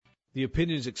The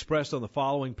opinions expressed on the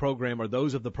following program are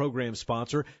those of the program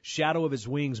sponsor, Shadow of His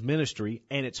Wings Ministry,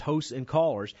 and its hosts and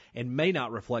callers, and may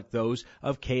not reflect those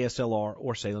of KSLR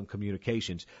or Salem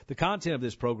Communications. The content of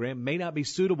this program may not be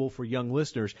suitable for young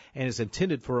listeners and is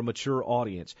intended for a mature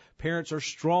audience. Parents are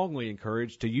strongly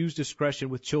encouraged to use discretion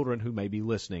with children who may be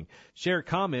listening. Share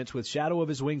comments with Shadow of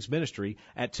His Wings Ministry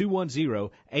at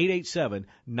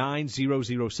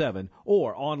 210-887-9007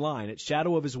 or online at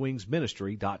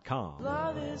shadowofhiswingsministry.com.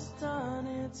 Love is done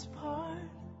its part,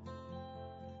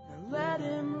 and let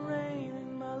Him reign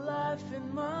in my life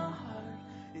and my heart.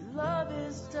 Love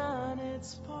has done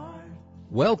its part.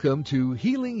 Welcome to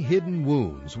Healing Hidden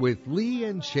Wounds with Lee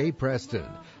and Shay Preston,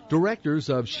 directors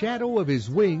of Shadow of His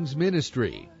Wings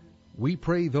Ministry. We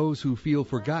pray those who feel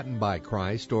forgotten by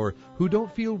Christ or who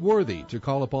don't feel worthy to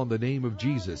call upon the name of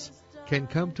Jesus can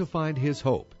come to find His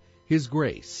hope, His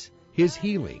grace, His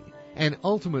healing, and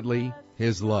ultimately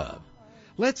His love.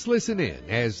 Let's listen in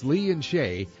as Lee and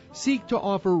Shay seek to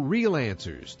offer real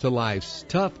answers to life's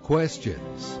tough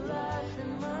questions.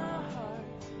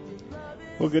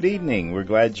 Well, good evening. We're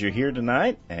glad you're here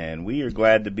tonight, and we are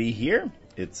glad to be here.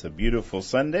 It's a beautiful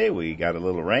Sunday. We got a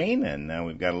little rain, and now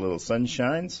we've got a little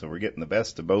sunshine, so we're getting the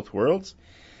best of both worlds.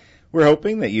 We're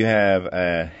hoping that you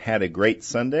have had a great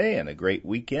Sunday and a great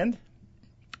weekend.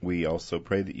 We also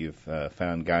pray that you've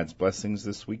found God's blessings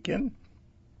this weekend.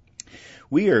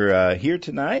 We are here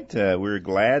tonight. We're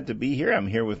glad to be here. I'm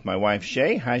here with my wife,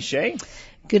 Shay. Hi, Shay.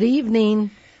 Good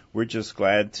evening. We're just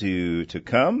glad to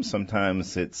come.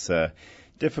 Sometimes it's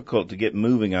difficult to get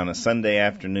moving on a Sunday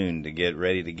afternoon to get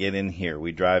ready to get in here.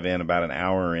 We drive in about an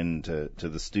hour into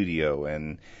the studio,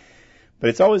 but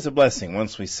it's always a blessing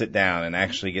once we sit down and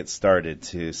actually get started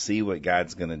to see what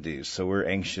God's going to do. So we're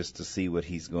anxious to see what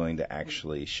He's going to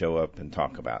actually show up and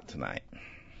talk about tonight.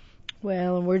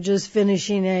 Well, we're just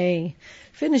finishing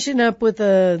up with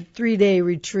a 3-day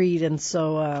retreat, and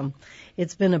so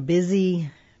it's been a busy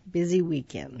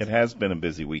weekend. It has been a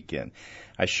busy weekend.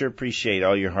 I sure appreciate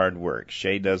all your hard work.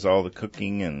 Shay does all the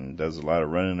cooking and does a lot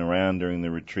of running around during the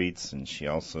retreats, and she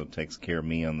also takes care of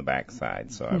me on the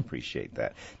backside, so I appreciate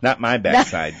that. Not my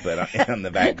backside, but on the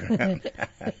background.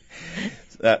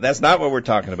 That's not what we're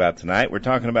talking about tonight. We're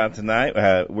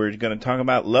going to talk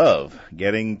about love,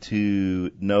 getting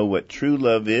to know what true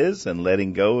love is and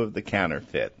letting go of the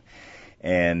counterfeit.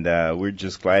 And we're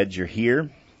just glad you're here.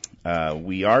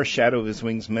 We are Shadow of His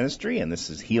Wings Ministry, and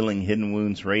this is Healing Hidden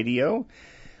Wounds Radio.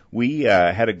 We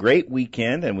had a great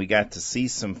weekend, and we got to see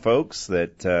some folks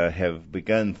that have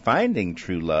begun finding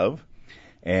true love.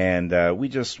 And we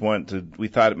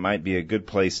thought it might be a good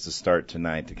place to start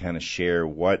tonight to kind of share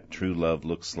what true love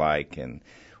looks like and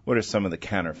what are some of the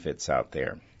counterfeits out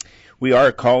there. We are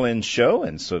a call-in show,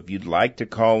 and so if you'd like to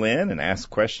call in and ask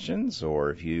questions,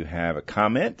 or if you have a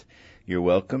comment, you're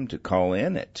welcome to call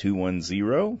in at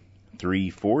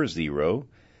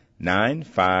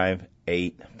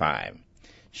 210-340-9585.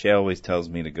 She always tells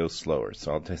me to go slower,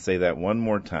 so I'll say that one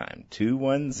more time.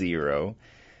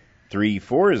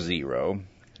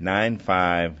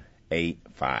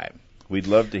 210-340-9585. We'd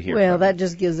love to hear from you. Well, that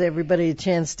just gives everybody a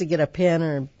chance to get a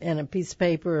pen and a piece of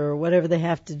paper or whatever they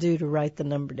have to do to write the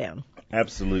number down.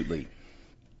 Absolutely.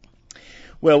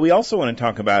 Well, we also want to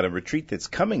talk about a retreat that's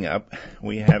coming up.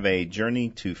 We have a Journey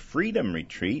to Freedom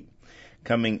retreat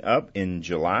coming up in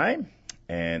July,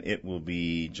 and it will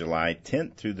be July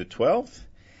 10th through the 12th.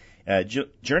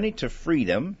 Journey to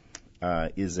Freedom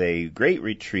is a great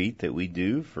retreat that we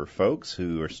do for folks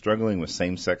who are struggling with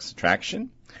same-sex attraction.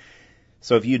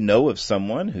 So if you know of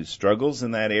someone who struggles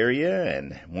in that area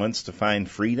and wants to find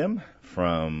freedom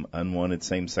from unwanted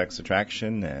same-sex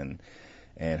attraction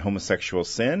and homosexual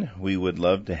sin, we would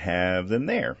love to have them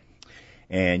there.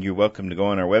 And you're welcome to go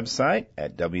on our website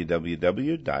at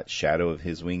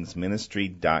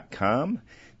www.shadowofhiswingsministry.com.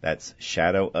 That's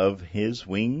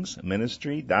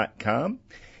shadowofhiswingsministry.com.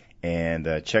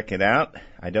 And check it out.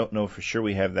 I don't know for sure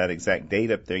we have that exact date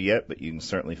up there yet, but you can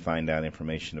certainly find out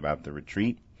information about the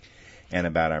retreat and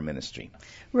about our ministry.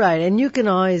 Right, and you can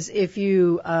always, if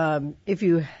you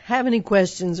have any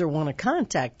questions or want to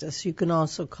contact us, you can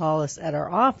also call us at our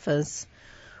office,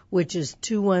 which is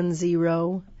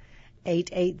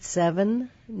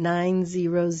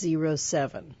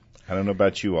 210-887-9007. I don't know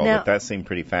about you all, but that seemed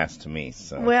pretty fast to me.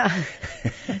 So. Well,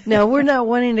 now we're not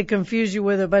wanting to confuse you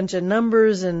with a bunch of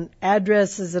numbers and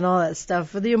addresses and all that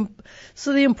stuff. So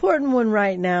the important one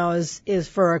right now is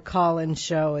for our call-in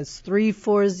show. It's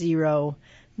 340-9585.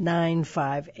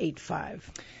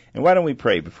 And why don't we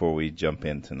pray before we jump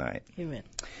in tonight? Amen.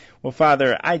 Well,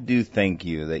 Father, I do thank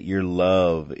you that your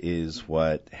love is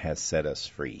what has set us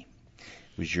free.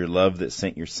 It was your love that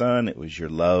sent your son. It was your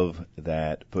love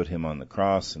that put him on the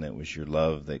cross, and it was your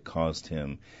love that caused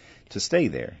him to stay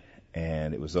there.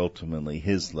 And it was ultimately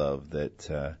his love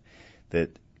that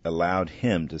allowed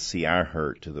him to see our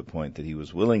hurt to the point that he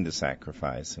was willing to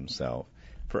sacrifice himself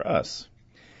for us.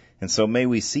 And so may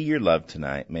we see your love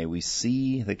tonight. May we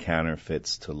see the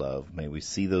counterfeits to love. May we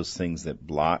see those things that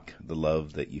block the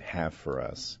love that you have for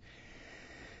us.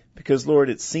 Because, Lord,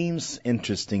 it seems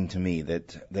interesting to me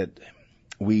that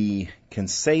we can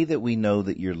say that we know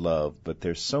that you're love, but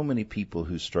there's so many people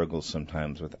who struggle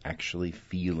sometimes with actually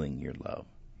feeling your love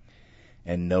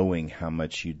and knowing how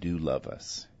much you do love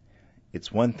us.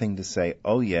 It's one thing to say,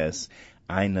 oh, yes,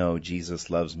 I know Jesus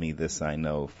loves me. This I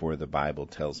know, for the Bible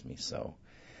tells me so.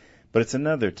 But it's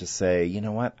another to say, you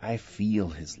know what? I feel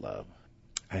his love.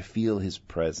 I feel his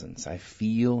presence. I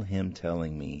feel him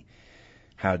telling me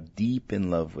how deep in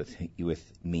love with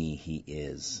me he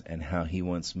is, and how he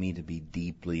wants me to be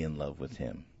deeply in love with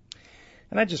him.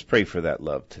 And I just pray for that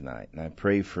love tonight. And I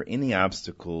pray for any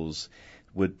obstacles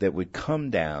that would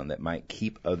come down that might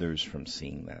keep others from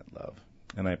seeing that love.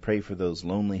 And I pray for those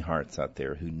lonely hearts out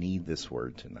there who need this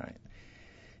word tonight.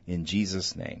 In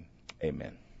Jesus' name,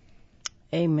 amen.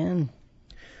 Amen.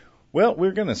 Well,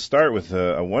 we're going to start with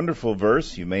a wonderful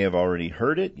verse. You may have already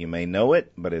heard it. You may know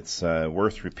it, but it's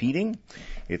worth repeating.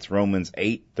 It's Romans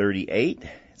 8:38. It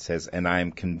says, "And I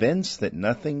am convinced that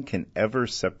nothing can ever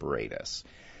separate us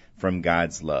from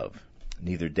God's love,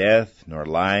 neither death nor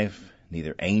life,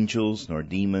 neither angels nor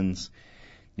demons,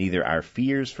 neither our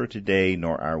fears for today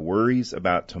nor our worries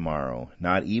about tomorrow,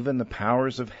 not even the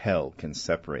powers of hell can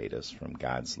separate us from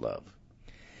God's love."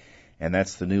 And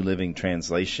that's the New Living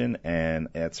Translation, and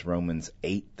that's Romans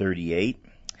 8:38.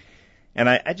 And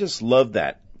I just love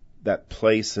that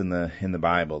place in the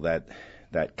Bible,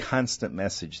 that constant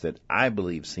message that I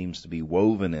believe seems to be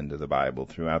woven into the Bible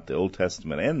throughout the Old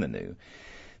Testament and the New,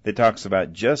 that talks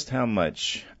about just how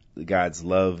much God's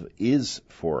love is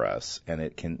for us,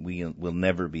 and we will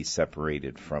never be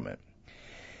separated from it.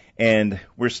 And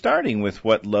we're starting with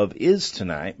what love is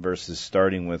tonight versus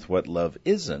starting with what love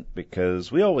isn't,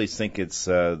 because we always think it's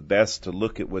best to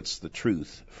look at what's the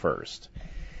truth first.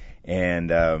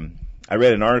 And I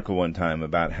read an article one time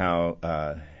about how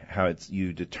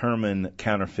you determine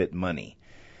counterfeit money.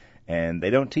 And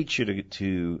they don't teach you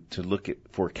to look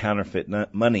for counterfeit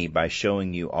money by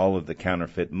showing you all of the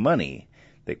counterfeit money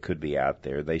that could be out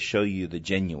there. They show you the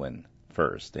genuine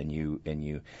first, and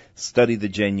you study the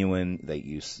genuine. That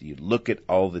you look at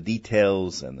all the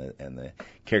details and the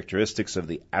characteristics of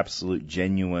the absolute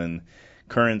genuine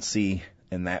currency,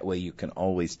 and that way you can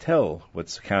always tell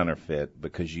what's counterfeit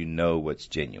because you know what's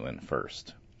genuine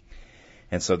first.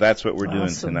 And so that's what we're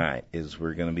doing tonight, is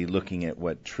we're going to be looking at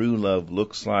what true love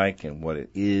looks like and what it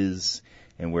is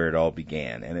and where it all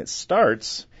began. And it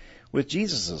starts with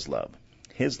Jesus' love,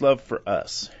 his love for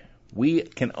us. We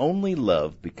can only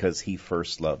love because he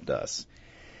first loved us.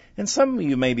 And some of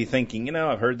you may be thinking,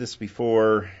 I've heard this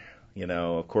before.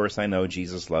 Of course I know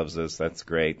Jesus loves us. That's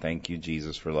great. Thank you,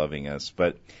 Jesus, for loving us.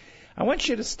 But I want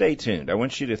you to stay tuned. I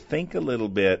want you to think a little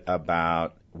bit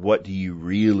about what do you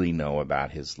really know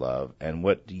about his love, and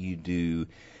what do you do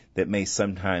that may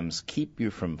sometimes keep you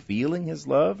from feeling his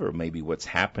love, or maybe what's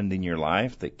happened in your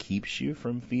life that keeps you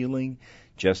from feeling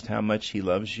just how much he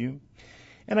loves you.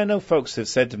 And I know folks have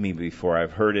said to me before,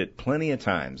 I've heard it plenty of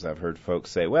times. I've heard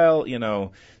folks say, well,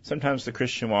 sometimes the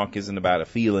Christian walk isn't about a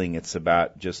feeling, it's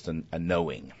about just a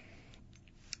knowing.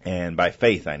 And by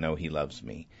faith, I know he loves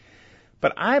me.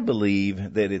 But I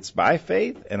believe that it's by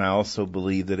faith, and I also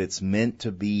believe that it's meant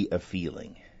to be a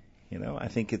feeling. I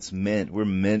think we're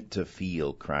meant to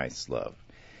feel Christ's love.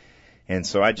 And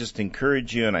so I just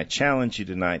encourage you and I challenge you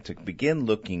tonight to begin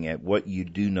looking at what you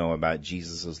do know about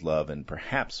Jesus' love, and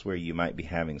perhaps where you might be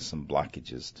having some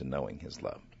blockages to knowing his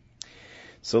love.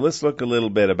 So let's look a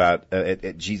little bit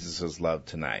at Jesus' love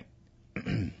tonight.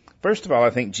 First of all,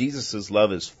 I think Jesus'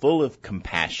 love is full of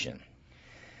compassion.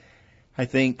 I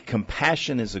think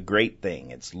compassion is a great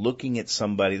thing. It's looking at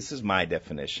somebody. This is my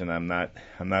definition. I'm not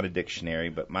a dictionary,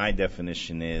 but my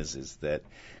definition is that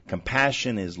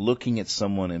compassion is looking at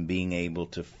someone and being able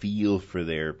to feel for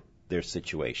their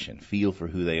situation, feel for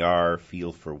who they are,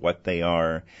 feel for what they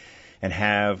are, and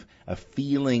have a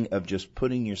feeling of just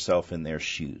putting yourself in their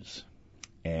shoes.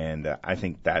 And I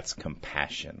think that's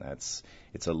compassion. It's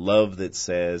a love that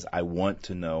says, I want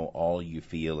to know all you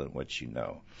feel and what you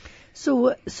know.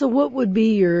 So what would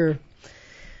be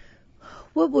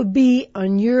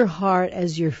on your heart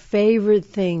as your favorite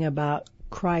thing about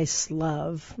Christ's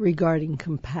love regarding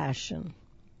compassion?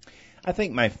 I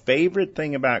think my favorite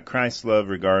thing about Christ's love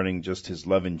regarding just his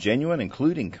love in genuine,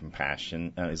 including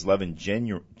compassion, his love in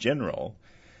general,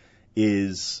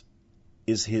 is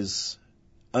his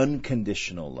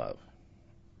unconditional love.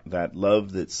 That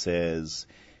love that says,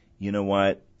 you know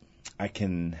what, I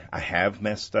have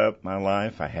messed up my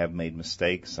life. I have made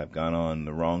mistakes. I've gone on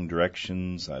the wrong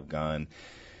directions. I've gone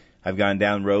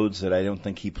down roads that I don't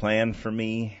think he planned for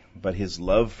me, but his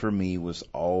love for me was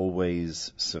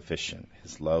always sufficient.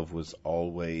 His love was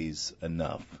always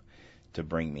enough to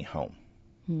bring me home.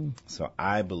 So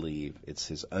I believe it's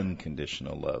his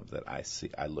unconditional love that I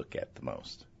look at the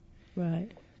most. Right.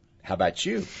 How about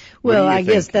you? Well, I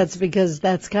guess that's because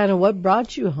that's kind of what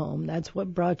brought you home. That's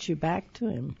what brought you back to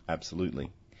him. Absolutely.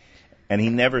 And he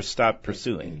never stopped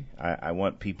pursuing. I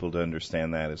want people to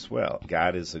understand that as well.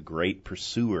 God is a great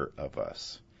pursuer of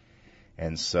us.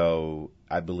 And so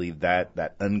I believe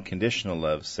that unconditional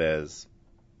love says,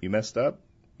 you messed up,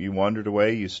 you wandered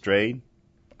away, you strayed,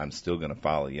 I'm still going to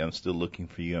follow you. I'm still looking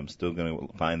for you. I'm still going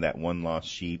to find that one lost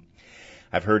sheep.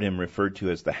 I've heard him referred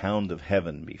to as the hound of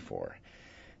heaven before.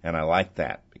 And I like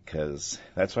that because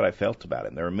that's what I felt about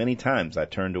him. There were many times I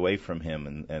turned away from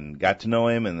him and got to know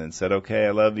him and then said, okay,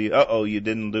 I love you. Uh-oh, you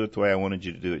didn't do it the way I wanted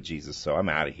you to do it, Jesus, so I'm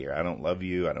out of here. I don't love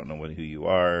you. I don't know who you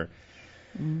are.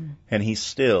 And he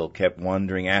still kept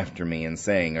wandering after me and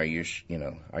saying, are you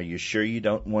sure you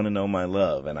don't want to know my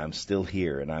love? And I'm still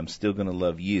here and I'm still going to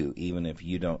love you even if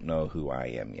you don't know who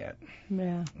I am yet.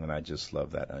 Yeah. And I just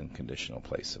love that unconditional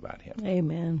place about him.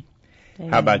 Amen.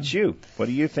 How about you? What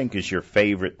do you think is your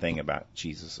favorite thing about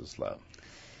Jesus' love?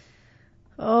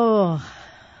 Oh,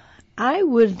 I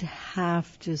would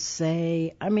have to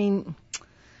say, I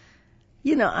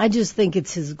just think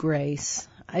it's his grace.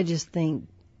 I just think,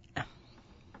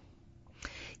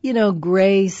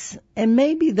 grace, and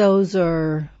maybe those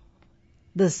are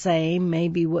the same.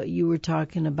 Maybe what you were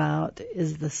talking about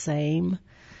is the same.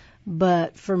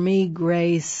 But for me,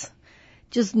 grace,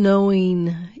 just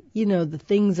knowing, the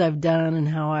things I've done and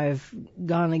how I've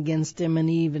gone against him and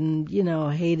even,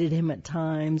 hated him at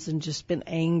times and just been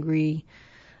angry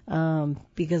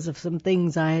because of some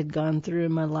things I had gone through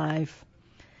in my life.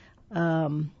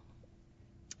 For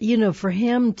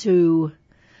him to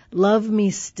love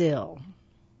me still,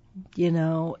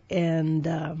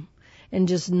 and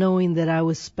just knowing that I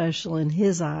was special in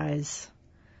his eyes,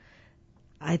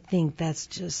 I think that's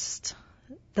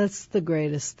the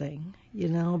greatest thing,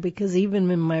 because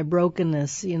even in my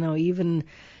brokenness, even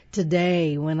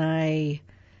today when I,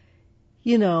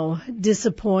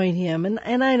 disappoint him,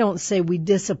 and I don't say we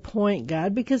disappoint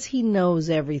God because he knows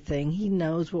everything. He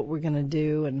knows what we're going to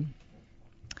do.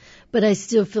 But I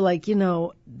still feel like,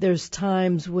 there's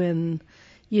times when,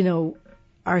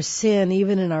 our sin,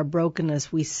 even in our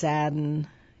brokenness, we sadden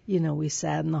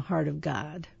the heart of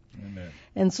God. Amen.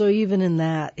 And so even in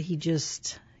that, he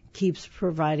just keeps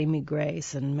providing me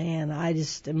grace. And man, I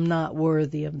just am not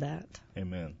worthy of that.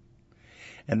 Amen.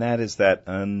 And that is that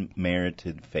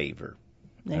unmerited favor.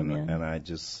 Amen.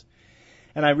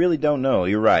 And I really don't know.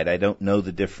 You're right. I don't know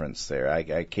the difference there.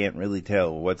 I can't really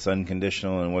tell what's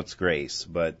unconditional and what's grace.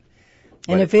 But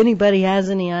if anybody has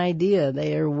any idea,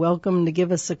 they are welcome to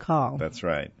give us a call. That's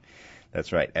right.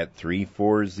 That's right. At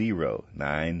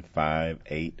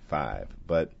 340-9585.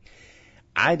 But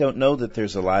I don't know that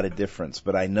there's a lot of difference,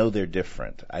 but I know they're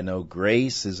different. I know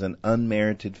grace is an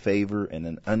unmerited favor, and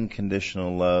an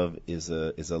unconditional love is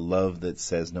a love that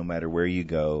says no matter where you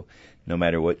go, no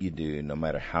matter what you do, no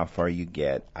matter how far you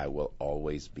get, I will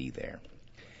always be there.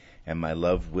 And my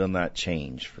love will not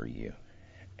change for you.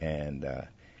 And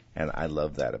I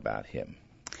love that about him.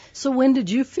 So when did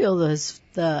you feel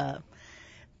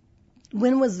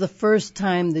when was the first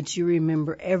time that you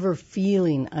remember ever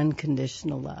feeling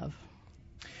unconditional love?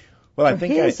 Well, I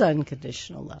think his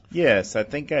unconditional love. Yes, I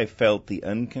think I felt the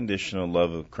unconditional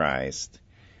love of Christ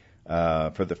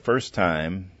for the first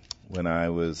time when I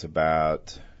was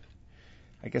about,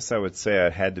 I guess I would say I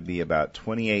had to be about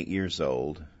 28 years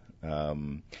old,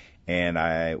 and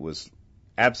I was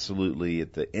absolutely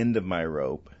at the end of my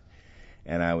rope,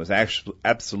 and I was actually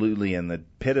absolutely in the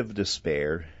pit of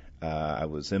despair. I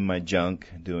was in my junk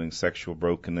doing sexual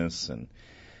brokenness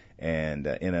and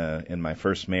in my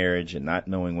first marriage and not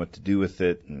knowing what to do with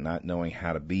it and not knowing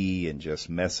how to be and just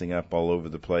messing up all over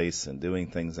the place and doing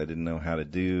things I didn't know how to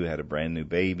do. Had a brand new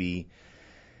baby,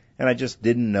 and I just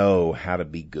didn't know how to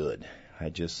be good. I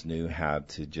just knew how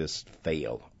to just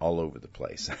fail all over the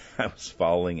place. I was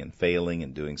falling and failing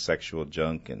and doing sexual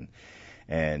junk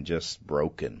and just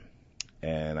broken.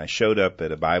 And I showed up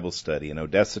at a Bible study in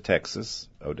Odessa, Texas.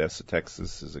 Odessa,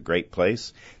 Texas is a great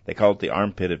place. They call it the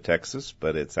armpit of Texas,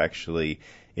 but it's actually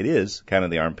it is kind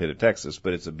of the armpit of Texas,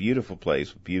 but it's a beautiful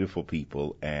place with beautiful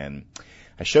people. And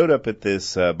I showed up at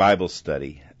this Bible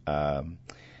study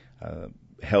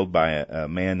held by a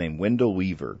man named Wendell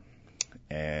Weaver.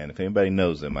 And if anybody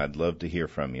knows him, I'd love to hear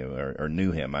from you, or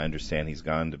knew him. I understand he's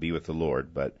gone to be with the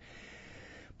Lord. But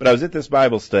I was at this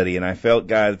Bible study, and I felt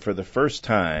God for the first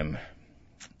time.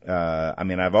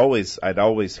 I'd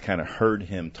always kind of heard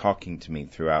him talking to me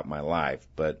throughout my life,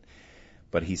 but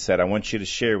he said, I want you to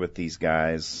share with these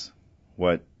guys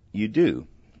what you do.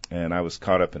 And I was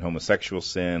caught up in homosexual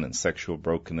sin and sexual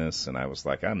brokenness, and I was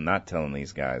like, I'm not telling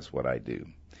these guys what I do.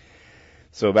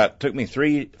 So it took me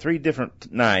three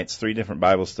different nights, 3 different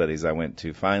Bible studies I went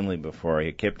to finally before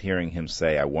I kept hearing him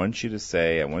say, I want you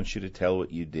to tell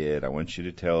what you did, I want you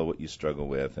to tell what you struggle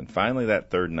with. And finally that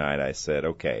third night I said,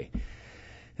 okay.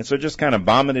 And so I just kind of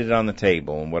vomited it on the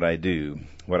table and what I do,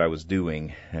 what I was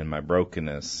doing, and my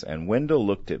brokenness. And Wendell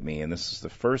looked at me, and this is the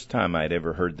first time I'd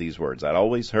ever heard these words. I'd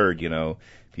always heard,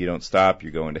 if you don't stop,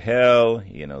 you're going to hell.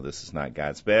 This is not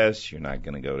God's best. You're not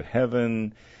going to go to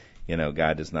heaven.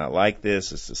 God does not like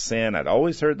this. It's a sin. I'd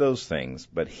always heard those things.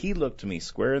 But he looked me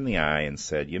square in the eye and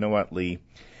said, you know what, Lee?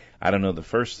 I don't know the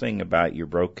first thing about your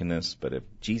brokenness, but if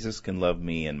Jesus can love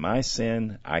me in my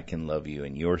sin, I can love you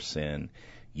in your sin.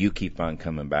 You keep on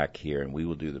coming back here, and we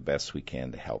will do the best we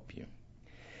can to help you.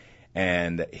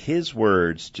 And his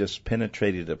words just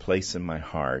penetrated a place in my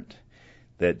heart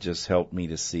that just helped me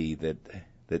to see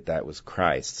that was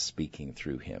Christ speaking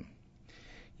through him.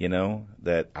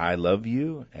 That I love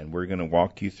you, and we're going to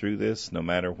walk you through this no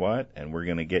matter what, and we're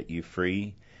going to get you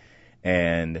free.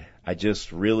 And I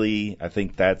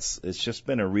think it's just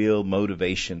been a real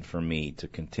motivation for me to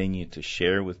continue to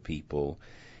share with people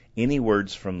any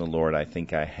words from the Lord I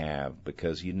think I have,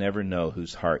 because you never know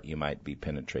whose heart you might be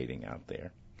penetrating out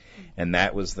there. And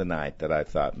that was the night that I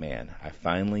thought, man, I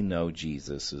finally know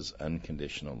Jesus'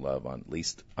 unconditional love, at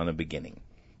least on a beginning.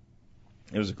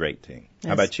 It was a great thing.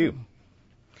 How about you?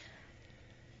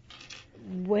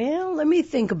 Well, let me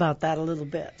think about that a little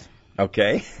bit.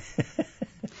 Okay.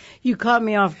 You caught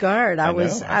me off guard. I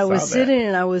was sitting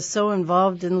and I was so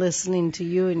involved in listening to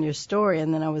you and your story,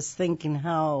 and then I was thinking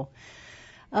how,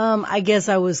 I guess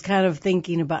I was kind of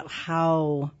thinking about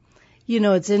how,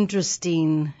 it's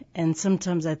interesting, and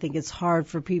sometimes I think it's hard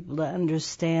for people to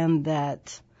understand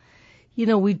that,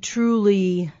 we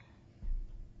truly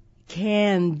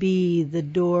can be the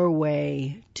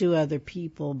doorway to other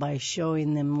people by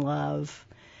showing them love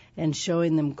and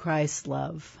showing them Christ's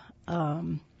love.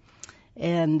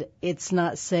 And it's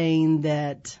not saying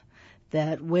that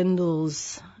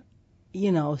Wendell's,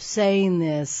 saying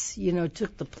this,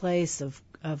 took the place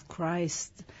of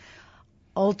Christ's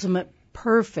ultimate,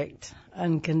 perfect,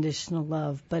 unconditional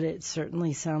love, but it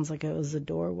certainly sounds like it was a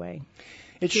doorway.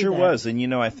 It sure was.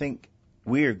 And, I think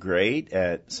we are great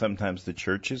sometimes the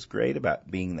church is great about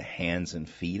being the hands and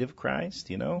feet of Christ,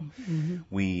 Mm-hmm.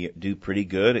 We do pretty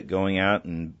good at going out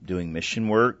and doing mission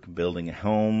work, building a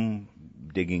home,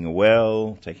 digging a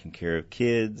well, taking care of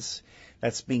kids.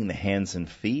 That's being the hands and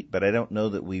feet, but I don't know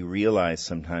that we realize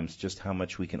sometimes just how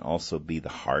much we can also be the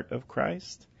heart of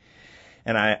Christ.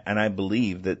 And I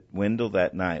believe that Wendell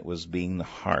that night was being the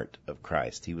heart of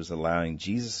Christ. He was allowing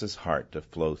Jesus' heart to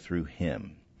flow through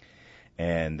him.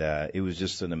 And it was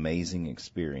just an amazing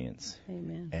experience.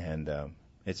 Amen. And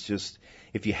it's just,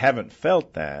 if you haven't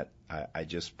felt that, I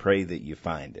just pray that you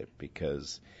find it,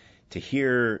 because to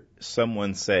hear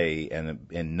someone say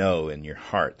and know in your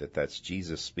heart that that's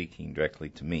Jesus speaking directly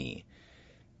to me,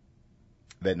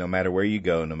 that no matter where you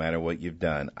go, no matter what you've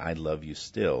done, I love you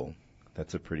still,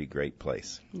 that's a pretty great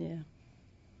place. Yeah.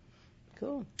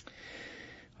 Cool.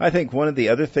 I think one of the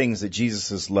other things that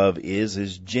Jesus' love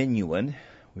is genuine.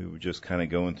 We were just kind of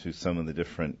going through some of the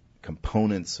different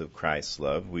components of Christ's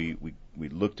love. We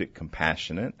looked at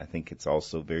compassionate. I think it's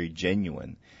also very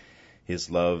genuine.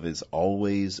 His love is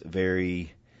always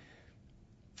very,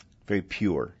 very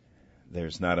pure.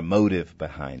 There's not a motive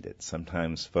behind it.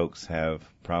 Sometimes folks have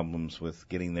problems with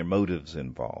getting their motives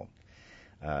involved.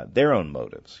 Their own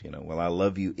motives, well, I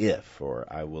love you if, or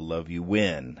I will love you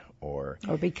when, or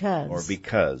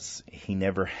because. He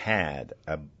never had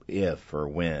a if or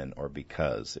when or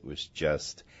because. It was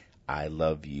just, I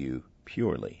love you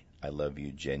purely. I love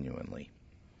you genuinely.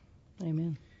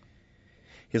 Amen.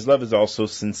 His love is also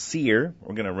sincere.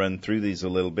 We're going to run through these a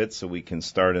little bit so we can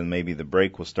start, and maybe the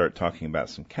break we'll start talking about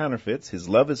some counterfeits. His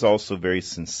love is also very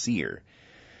sincere.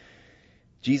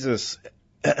 Jesus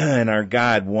and our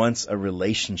God wants a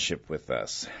relationship with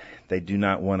us. They do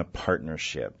not want a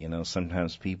partnership.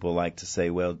 Sometimes people like to say,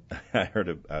 well, I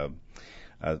heard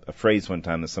a phrase one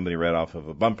time that somebody read off of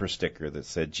a bumper sticker that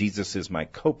said, Jesus is my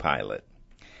co-pilot.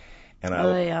 And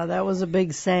yeah, that was a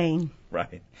big saying.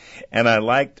 Right. And I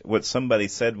liked what somebody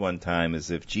said one time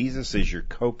is if Jesus is your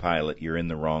co-pilot, you're in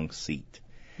the wrong seat.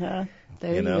 There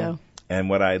you go. And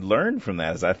what I learned from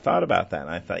that is I thought about that, and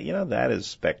I thought, that is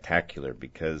spectacular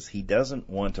because he doesn't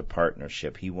want a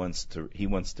partnership. He wants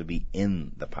to be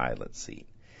in the pilot seat.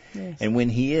 Yes. And when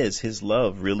he is, his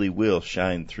love really will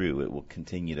shine through. It will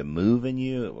continue to move in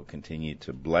you. It will continue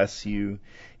to bless you.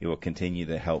 It will continue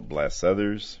to help bless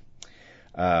others.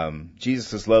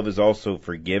 Jesus' love is also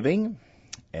forgiving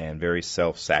and very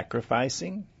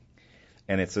self-sacrificing,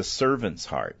 and it's a servant's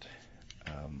heart.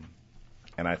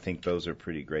 And I think those are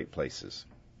pretty great places.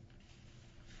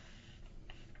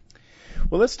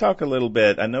 Well, let's talk a little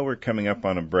bit. I know we're coming up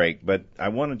on a break, but I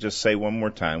want to just say one more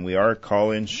time, we are a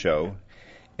call-in show,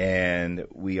 and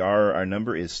our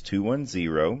number is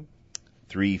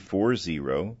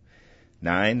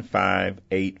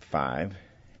 210-340-9585.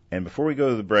 And before we go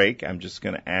to the break, I'm just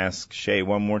going to ask Shay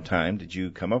one more time. Did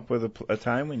you come up with a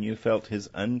time when you felt his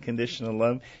unconditional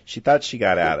love? She thought she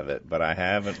got out of it, but I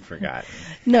haven't forgotten.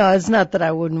 No, it's not that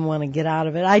I wouldn't want to get out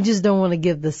of it. I just don't want to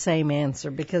give the same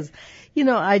answer because,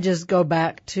 I just go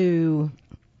back to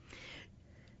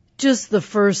just the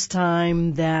first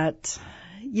time that,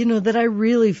 that I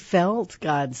really felt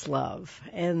God's love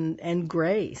and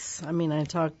grace. I mean, I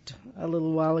talked a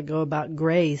little while ago about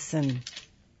grace and,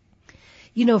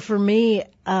 for me,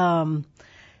 I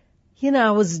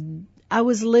was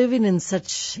living in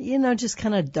such, just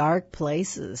kind of dark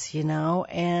places,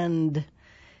 and,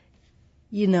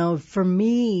 for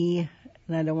me,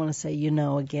 and I don't want to say,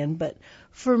 again, but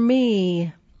for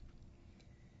me,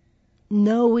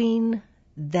 knowing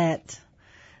that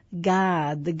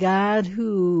God, the God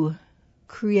who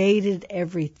created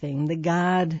everything, the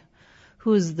God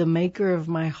who is the maker of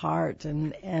my heart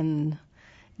and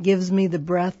gives me the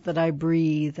breath that I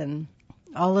breathe, and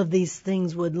all of these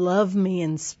things would love me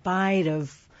in spite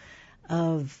of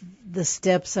the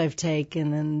steps I've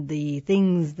taken and the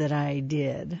things that I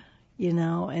did,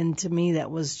 and to me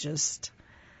that was just,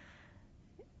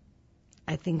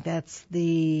 I think that's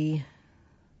the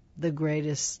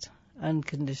greatest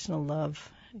unconditional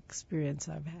love experience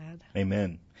I've had.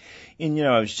 Amen. And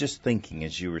I was just thinking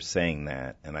as you were saying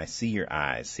that, and I see your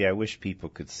eyes. See, I wish people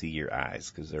could see your eyes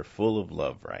because they're full of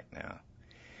love right now.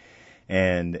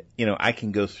 And, I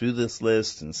can go through this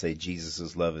list and say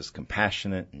Jesus' love is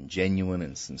compassionate and genuine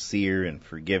and sincere and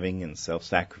forgiving and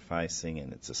self-sacrificing,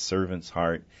 and it's a servant's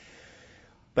heart.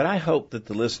 But I hope that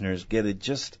the listeners get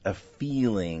just a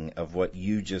feeling of what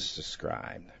you just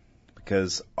described,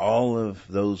 because all of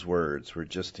those words were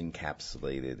just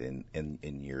encapsulated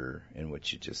in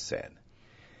what you just said.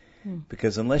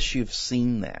 Because unless you've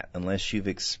seen that, unless you've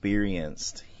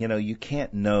experienced, you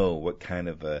can't know what kind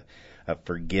of a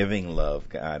forgiving love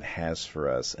God has for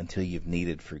us until you've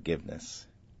needed forgiveness.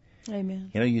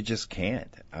 Amen. You just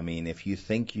can't. I mean, if you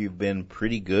think you've been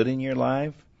pretty good in your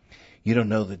life, you don't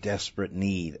know the desperate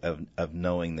need of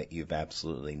knowing that you've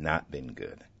absolutely not been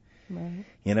good. Right.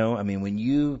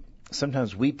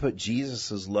 Sometimes we put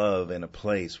Jesus' love in a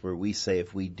place where we say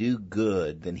if we do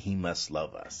good, then he must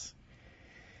love us.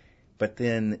 But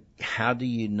then how do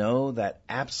you know that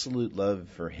absolute love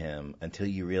for him until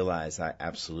you realize I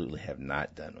absolutely have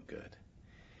not done good?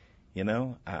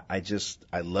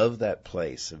 I love that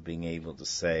place of being able to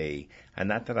say, and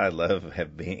not that I love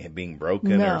being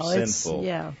broken or sinful,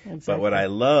 exactly. But what I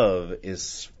love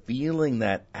is feeling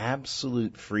that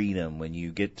absolute freedom when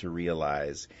you get to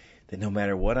realize that no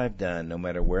matter what I've done, no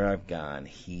matter where I've gone,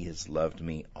 he has loved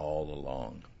me all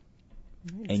along.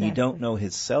 Exactly. And you don't know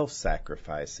his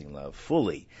self-sacrificing love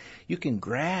fully. You can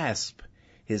grasp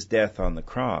his death on the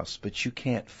cross, but you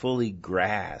can't fully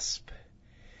grasp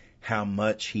how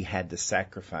much he had to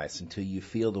sacrifice until you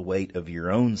feel the weight of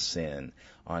your own sin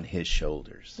on his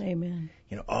shoulders. Amen.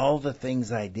 All the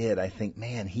things I did, I think,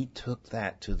 man, he took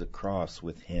that to the cross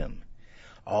with him.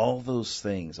 All those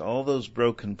things, all those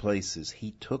broken places,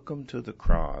 he took them to the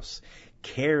cross,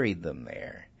 carried them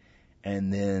there,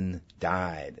 and then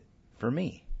died for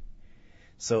me.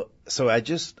 So I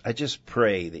just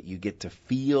pray that you get to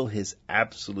feel his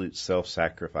absolute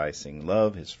self-sacrificing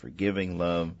love, his forgiving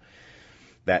love,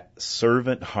 that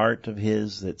servant heart of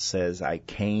his that says, I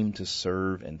came to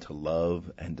serve and to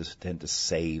love and to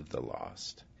save the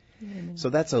lost. Amen. So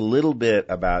that's a little bit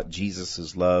about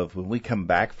Jesus' love. When we come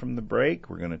back from the break,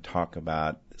 we're going to talk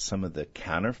about some of the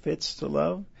counterfeits to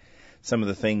love, some of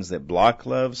the things that block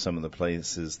love, some of the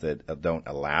places that don't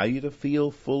allow you to feel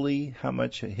fully how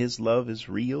much his love is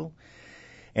real.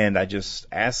 And I just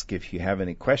ask if you have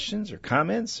any questions or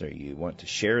comments or you want to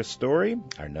share a story.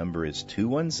 Our number is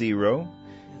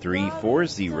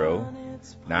 210-340-9585.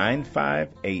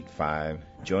 9585.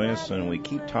 Join us when we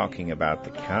keep talking about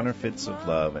the counterfeits of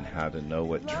love and how to know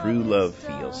what true love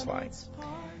feels like.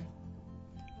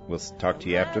 We'll talk to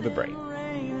you after the break.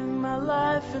 My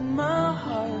life and my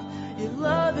heart, your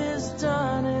love has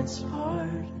done its part.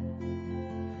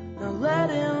 Now let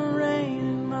him reign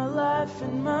in my life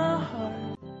and my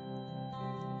heart.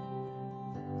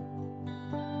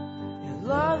 Your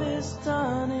love has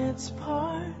done its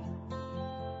part.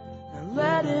 Now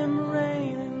let him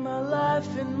reign in my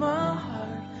life and my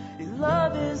heart. Your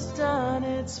love has done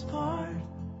its part.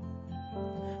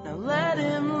 Now let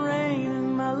him reign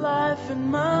in my life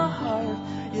and my heart.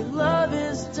 Your love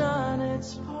has done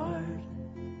its part.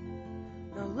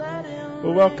 Now let him.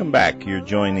 Well, welcome back. You're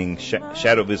joining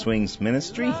Shadow of His Wings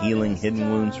Ministry, Healing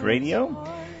Hidden Wounds Radio.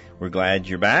 We're glad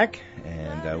you're back,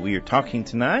 and we are talking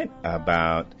tonight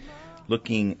about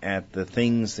looking at the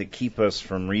things that keep us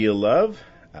from real love.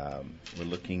 We're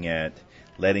looking at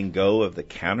letting go of the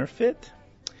counterfeit.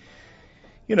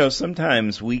 You know,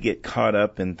 sometimes we get caught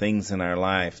up in things in our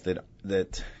life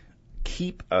that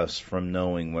keep us from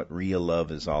knowing what real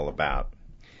love is all about.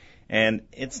 And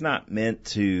it's not meant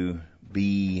to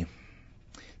be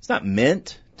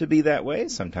that way.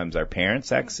 Sometimes our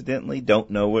parents accidentally don't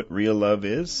know what real love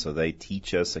is, so they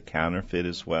teach us a counterfeit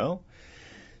as well.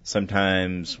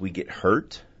 Sometimes we get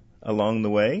hurt along the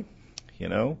way. You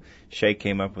know, Shay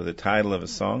came up with a title of a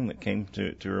song that came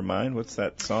to remind. What's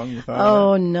that song you thought of?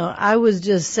 Oh, no. I was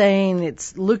just saying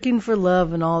it's looking for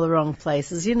love in all the wrong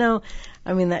places. You know,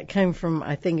 I mean, that came from,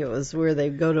 I think it was where they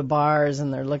go to bars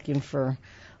and they're looking for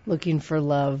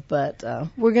love. But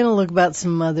we're going to look at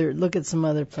some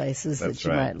other places that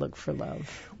you might look for love.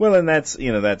 Well, and that's,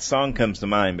 you know, that song comes to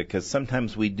mind because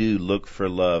sometimes we do look for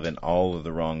love in all of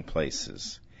the wrong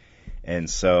places. And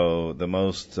so the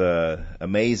most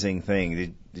amazing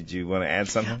thing, did you want to add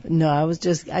something? No, I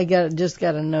just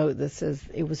got a note that says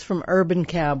it was from Urban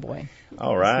Cowboy.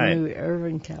 All right. It's the new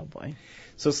Urban Cowboy.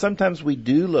 So sometimes we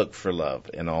do look for love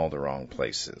in all the wrong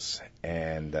places.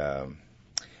 And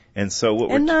so what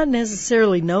and not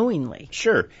necessarily knowingly.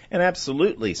 Sure. And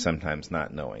absolutely sometimes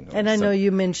not knowingly. And I know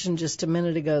you mentioned just a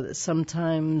minute ago that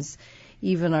sometimes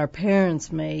even our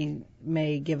parents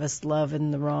may give us love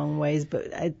in the wrong ways,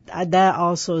 but that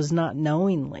also is not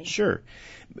knowingly. Sure.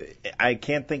 I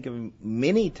can't think of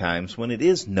many times when it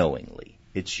is knowingly.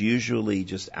 It's usually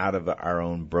just out of our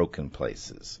own broken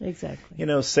places. Exactly. You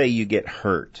know, say you get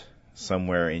hurt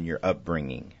somewhere in your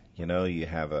upbringing. You know, you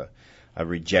have a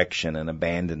rejection, an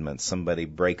abandonment. Somebody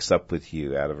breaks up with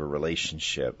you out of a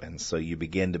relationship, and so you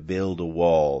begin to build a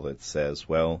wall that says,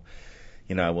 well,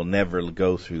 you know, I will never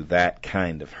go through that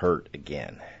kind of hurt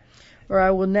again. Or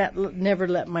I will never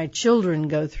let my children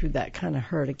go through that kind of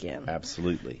hurt again.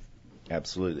 Absolutely.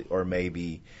 Absolutely. Or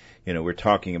maybe, you know, we're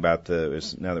talking about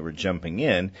now that we're jumping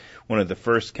in, one of the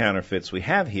first counterfeits we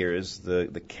have here is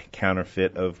the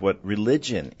counterfeit of what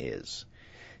religion is.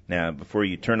 Now, before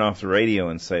you turn off the radio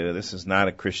and say, well, this is not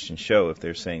a Christian show if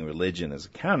they're saying religion is a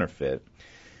counterfeit,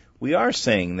 we are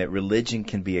saying that religion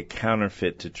can be a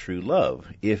counterfeit to true love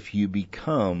if you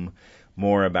become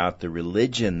more about the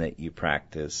religion that you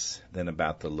practice than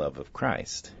about the love of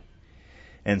Christ.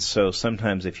 And so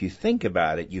sometimes if you think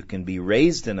about it, you can be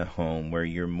raised in a home where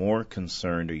you're more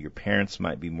concerned, or your parents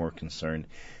might be more concerned,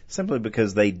 simply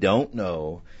because they don't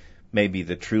know maybe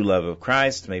the true love of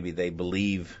Christ. Maybe they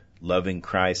believe loving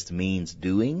Christ means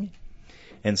doing.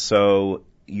 And so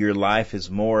your life is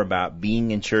more about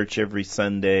being in church every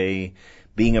Sunday,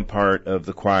 being a part of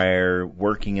the choir,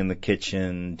 working in the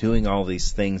kitchen, doing all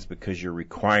these things because you're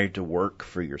required to work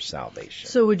for your salvation.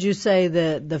 So would you say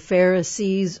that the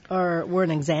Pharisees were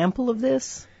an example of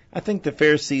this? I think the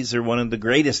Pharisees are one of the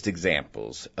greatest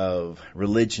examples of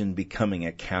religion becoming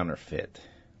a counterfeit.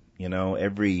 You know,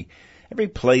 every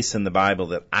place in the Bible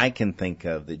that I can think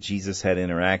of that Jesus had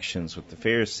interactions with the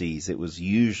Pharisees, it was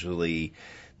usually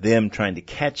them trying to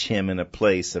catch him in a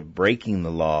place of breaking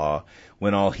the law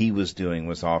when all he was doing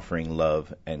was offering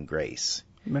love and grace.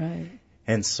 Right.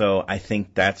 And so I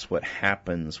think that's what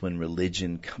happens when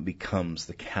religion becomes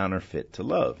the counterfeit to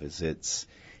love, is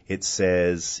it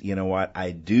says, you know what, I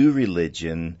do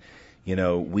religion, you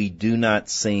know, we do not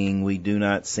sing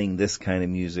this kind of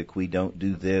music, we don't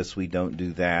do this, we don't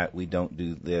do that, we don't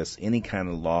do this, any kind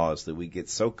of laws that we get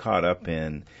so caught up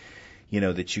in, you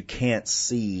know, that you can't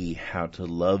see how to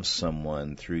love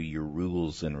someone through your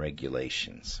rules and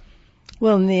regulations.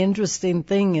 Well, and the interesting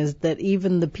thing is that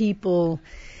even the people,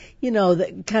 you know,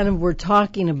 that kind of we're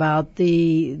talking about,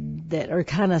 that are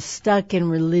kind of stuck in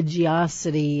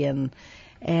religiosity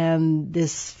and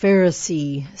this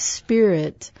Pharisee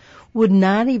spirit, would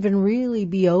not even really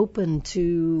be open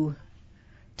to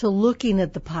looking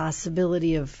at the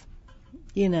possibility of,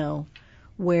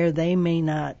 where they may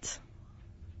not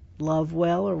love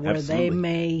well, or where Absolutely. they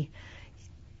may,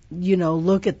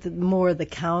 look at more of the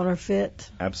counterfeit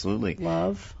Absolutely.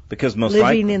 love. Because most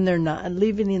living likely,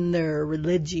 in their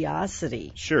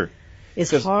religiosity. Sure.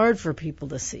 It's hard for people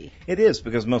to see. It is,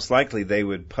 because most likely they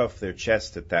would puff their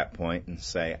chest at that point and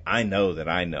say, I know that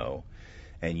I know,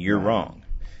 and you're wrong.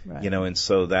 Right. And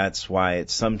so that's why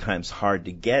it's sometimes hard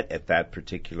to get at that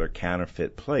particular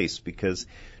counterfeit place, because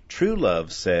true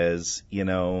love says,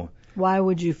 why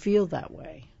would you feel that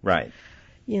way? Right.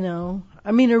 Or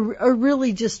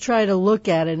really just try to look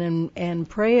at it and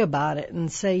pray about it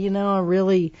and say, I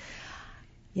really,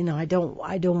 I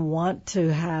don't want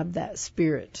to have that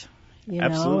spirit,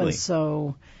 Absolutely. And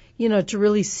so, to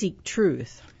really seek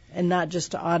truth and not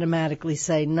just to automatically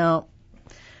say, no,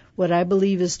 what I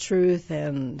believe is truth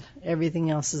and everything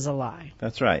else is a lie.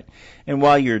 That's right. And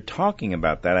while you're talking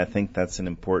about that, I think that's an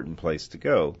important place to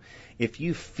go. If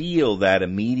you feel that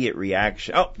immediate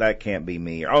reaction, oh, that can't be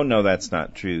me, or oh, no, that's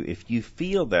not true. If you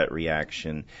feel that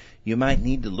reaction, you might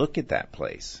need to look at that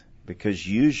place, because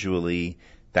usually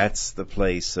that's the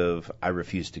place of, I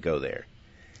refuse to go there.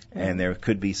 And there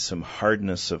could be some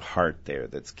hardness of heart there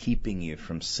that's keeping you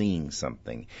from seeing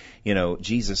something.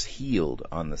 Jesus healed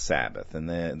on the Sabbath, and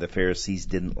the Pharisees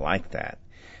didn't like that.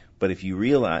 But if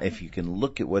you can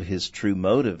look at what his true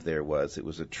motive there was, it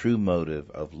was a true motive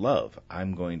of love.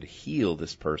 I'm going to heal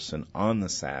this person on the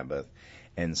Sabbath,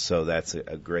 and so that's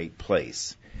a great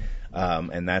place.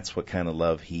 And that's what kind of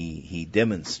love he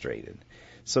demonstrated.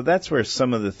 So that's where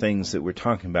some of the things that we're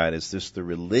talking about is just the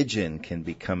religion can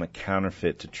become a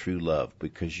counterfeit to true love,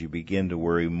 because you begin to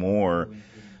worry more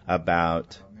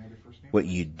about what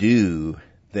you do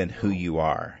than who you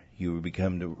are. You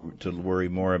become to worry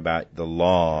more about the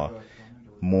law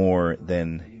more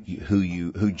than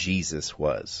who Jesus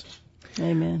was.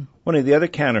 Amen. One of the other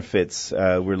counterfeits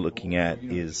we're looking at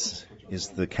is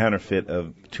the counterfeit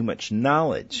of too much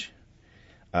knowledge.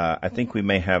 I think we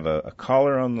may have a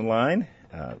caller on the line.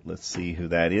 Let's see who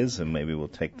that is, and maybe we'll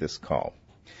take this call.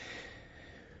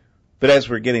 But as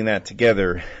we're getting that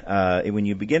together, when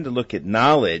you begin to look at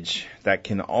knowledge, that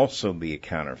can also be a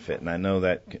counterfeit. And I know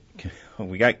that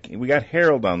we got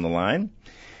Harold on the line.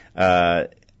 We're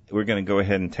going to go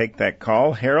ahead and take that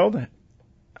call. Harold?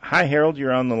 Hi, Harold.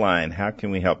 You're on the line. How can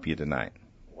we help you tonight?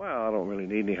 Well, I don't really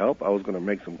need any help. I was going to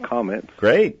make some comments.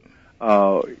 Great.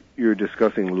 You're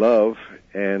discussing love,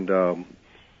 and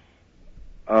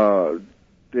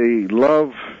the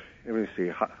love, let me see,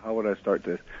 how would I start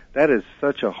this? That is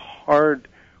such a hard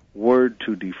word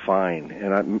to define,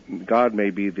 and God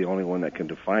may be the only one that can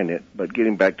define it, but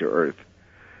getting back to earth.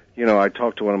 I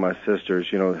talked to one of my sisters,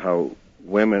 how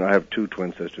women, I have two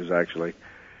twin sisters actually,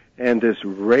 and this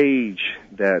rage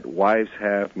that wives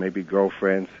have, maybe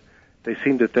girlfriends, they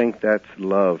seem to think that's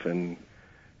love, and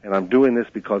I'm doing this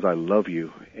because I love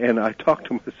you. And I talked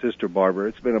to my sister Barbara,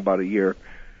 it's been about a year,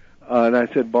 and I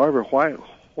said, Barbara,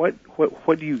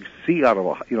 what do you see out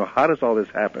of, how does all this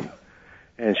happen?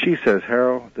 And she says,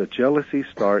 Harold, the jealousy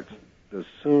starts as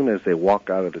soon as they walk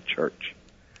out of the church.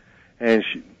 And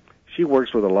she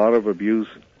works with a lot of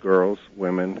abused girls,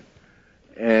 women,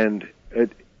 and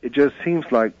it just seems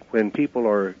like when people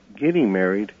are getting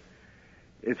married,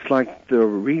 it's like the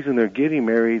reason they're getting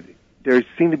married, they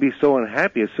seem to be so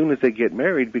unhappy as soon as they get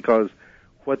married, because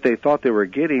what they thought they were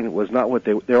getting was not what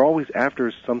they're always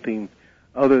after something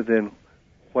other than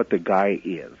what the guy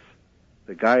is.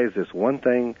 The guy is this one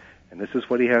thing, and this is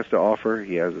what he has to offer.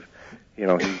 He has,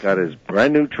 he's got his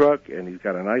brand new truck, and he's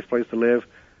got a nice place to live,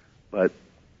 but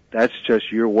that's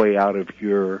just your way out of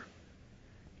your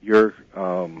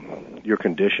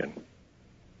condition,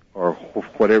 or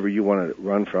whatever you want to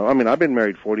run from. I mean, I've been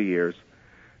married 40 years,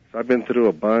 so I've been through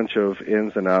a bunch of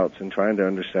ins and outs and trying to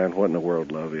understand what in the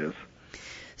world love is.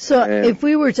 So if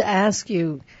we were to ask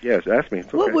you, yes, ask me.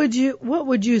 What would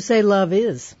you say love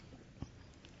is?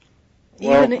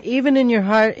 Well, even in your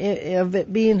heart of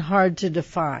it being hard to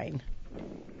define.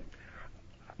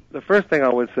 The first thing I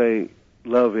would say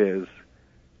love is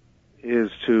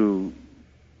to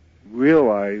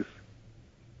realize,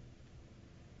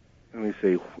 let me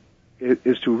see,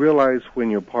 is to realize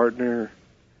when your partner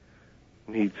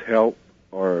needs help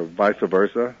or vice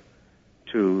versa,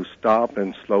 to stop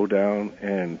and slow down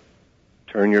and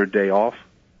turn your day off,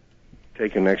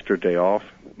 take an extra day off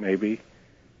maybe,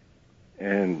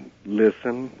 and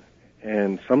listen.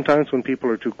 And sometimes when people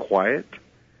are too quiet,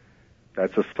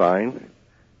 that's a sign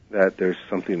that there's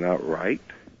something not right.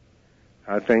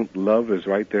 I think love is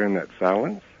right there in that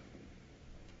silence.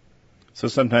 So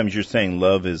sometimes you're saying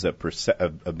love is a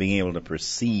being able to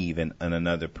perceive in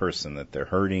another person that they're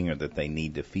hurting or that they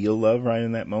need to feel love right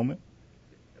in that moment?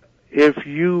 If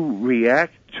you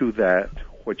react to that,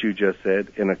 what you just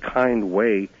said, in a kind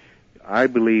way, I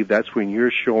believe that's when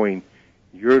you're showing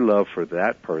your love for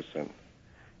that person.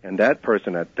 And that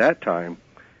person at that time,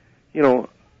 you know,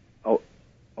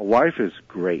 a wife is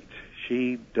great.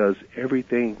 She does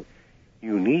everything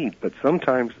you need, but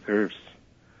sometimes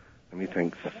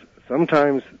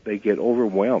sometimes they get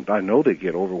overwhelmed. I know they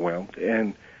get overwhelmed.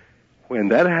 And when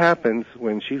that happens,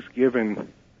 when she's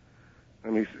given,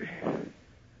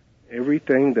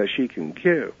 everything that she can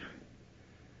give,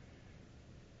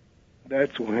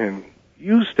 that's when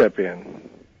you step in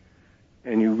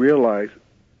and you realize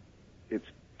it's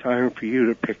time for you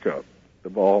to pick up the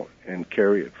ball and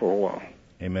carry it for a while.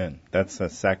 Amen. That's a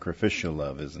sacrificial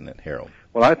love, isn't it, Harold?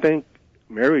 Well, I think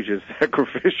marriage is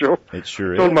sacrificial. It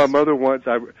sure is. I told my mother once,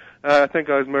 I think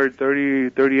I was married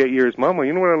 38 years. Mama,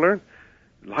 you know what I learned?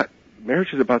 Marriage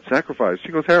is about sacrifice.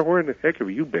 She goes, Harold, where in the heck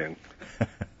have you been?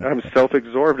 I'm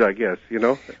self-absorbed, I guess, you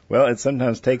know? Well, it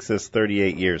sometimes takes us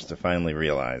 38 years to finally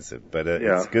realize it, but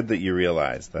it's good that you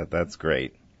realize that. That's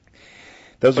great.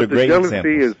 Those are great examples. The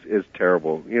jealousy is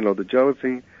terrible. You know, the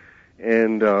jealousy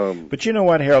and... But you know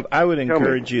what, Harold? I would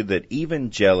encourage you that even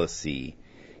jealousy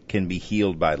can be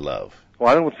healed by love.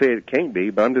 Well, I don't say it can't be,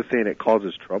 but I'm just saying it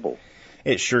causes trouble.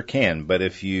 It sure can, but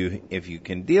if you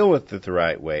can deal with it the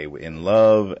right way, in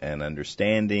love and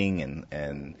understanding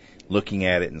and looking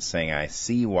at it and saying, I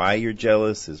see why you're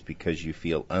jealous is because you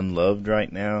feel unloved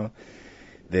right now,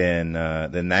 then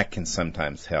that can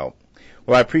sometimes help.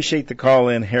 Well, I appreciate the call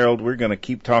in, Harold. We're going to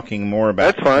keep talking more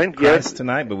about Christ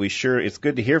tonight, but it's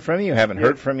good to hear from you. Haven't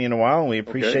heard from you in a while, and we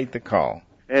appreciate the call.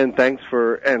 And thanks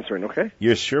for answering, okay?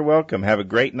 You're sure welcome. Have a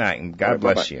great night, and God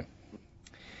bless you.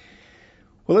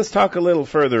 Well, let's talk a little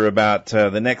further about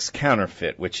the next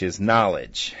counterfeit, which is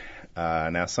knowledge.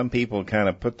 Now, some people kind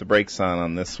of put the brakes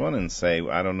on this one and say,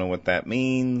 I don't know what that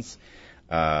means.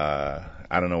 I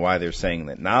don't know why they're saying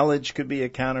that knowledge could be a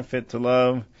counterfeit to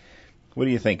love. What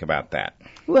do you think about that?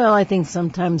 Well, I think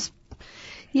sometimes,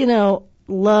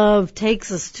 love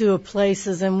takes us to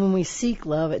places, and when we seek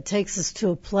love, it takes us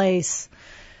to places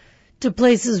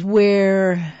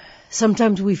where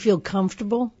sometimes we feel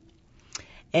comfortable.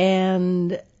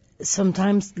 And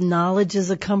sometimes knowledge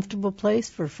is a comfortable place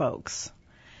for folks.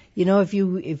 If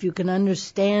you can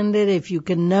understand it, if you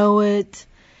can know it,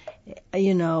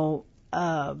 then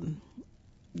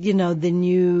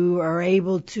you are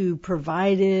able to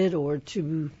provide it or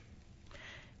to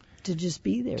just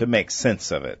be there. To make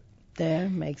sense of it.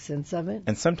 Make sense of it.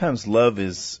 And sometimes love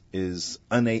is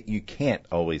you can't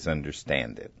always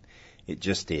understand it. It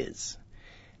just is.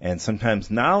 And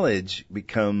sometimes knowledge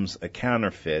becomes a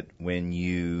counterfeit when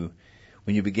you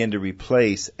begin to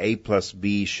replace A plus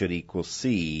B should equal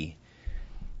C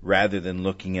rather than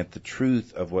looking at the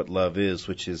truth of what love is,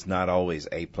 which is not always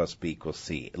A plus B equals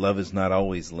C. Love is not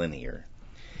always linear.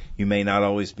 You may not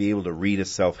always be able to read a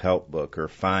self-help book or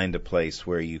find a place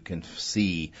where you can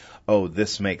see, oh,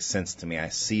 this makes sense to me. I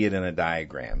see it in a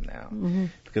diagram now. Mm-hmm.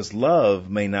 Because love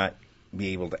may not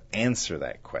be able to answer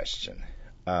that question.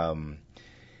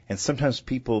 And sometimes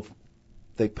people,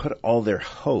 they put all their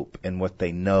hope in what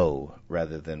they know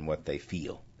rather than what they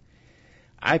feel.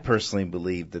 I personally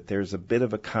believe that there's a bit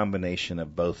of a combination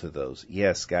of both of those.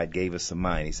 Yes, God gave us a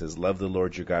mind. He says, love the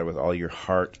Lord your God with all your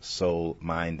heart, soul,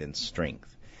 mind, and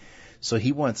strength. So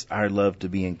he wants our love to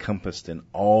be encompassed in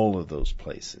all of those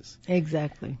places.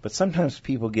 Exactly. But sometimes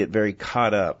people get very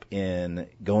caught up in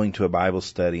going to a Bible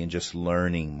study and just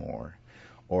learning more,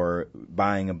 or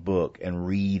buying a book and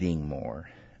reading more.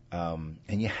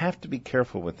 And you have to be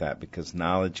careful with that because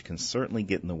knowledge can certainly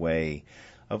get in the way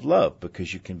of love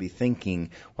because you can be thinking,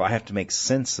 well, I have to make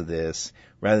sense of this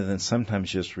rather than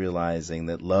sometimes just realizing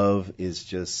that love is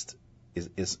just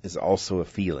is also a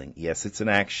feeling. Yes, it's an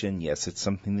action. Yes, it's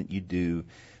something that you do,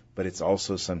 but it's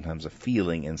also sometimes a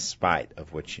feeling in spite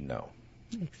of what you know.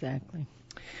 Exactly.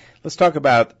 Let's talk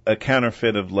about a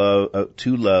counterfeit of love,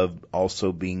 to love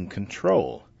also being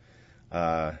control.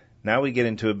 Now we get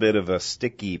into a bit of a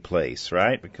sticky place,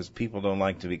 right? Because people don't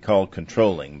like to be called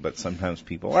controlling, but sometimes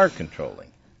people are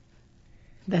controlling.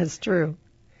 That's true.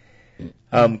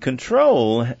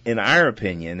 Control, in our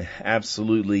opinion,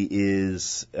 absolutely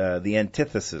is the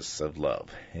antithesis of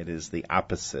love. It is the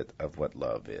opposite of what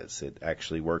love is. It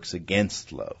actually works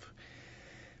against love.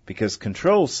 Because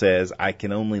control says, I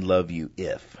can only love you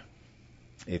if.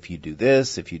 If you do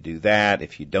this, if you do that,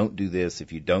 if you don't do this,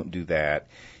 if you don't do that.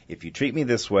 If you treat me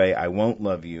this way, I won't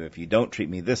love you. If you don't treat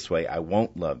me this way, I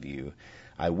won't love you.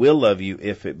 I will love you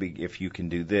if you can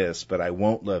do this, but I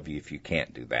won't love you if you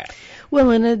can't do that. Well,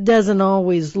 and it doesn't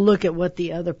always look at what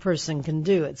the other person can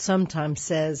do. It sometimes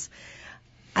says,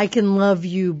 I can love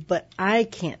you, but I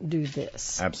can't do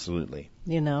this. Absolutely.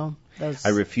 You know, I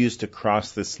refuse to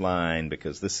cross this line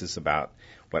because this is about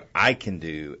what I can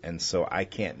do, and so I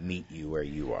can't meet you where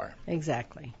you are.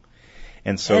 Exactly.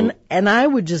 And so, and I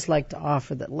would just like to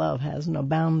offer that love has no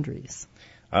boundaries.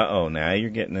 Now you're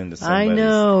getting into somebody's... I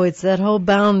know, it's that whole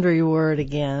boundary word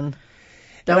again.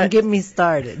 Don't get me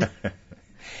started.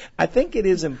 I think it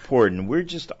is important. We're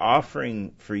just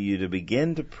offering for you to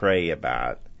begin to pray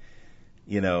about,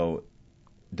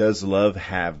 does love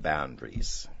have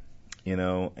boundaries?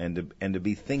 And to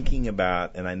be thinking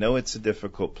about, and I know it's a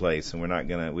difficult place, and we're not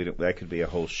that could be a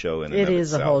whole show in and of itself. It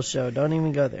is a whole show. Don't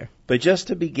even go there. But just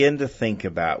to begin to think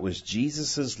about, was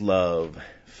Jesus' love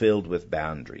filled with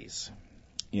boundaries?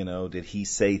 Did he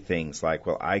say things like,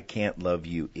 well, I can't love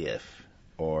you if,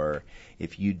 or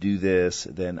if you do this,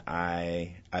 then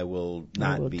I will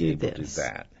not be able to do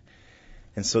that.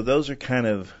 And so those are kind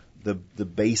of the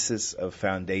basis of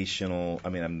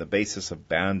the basis of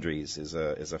boundaries is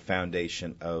a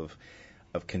foundation of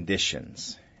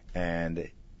conditions. And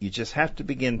you just have to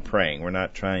begin praying. We're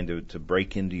not trying to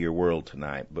break into your world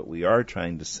tonight, but we are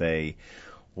trying to say,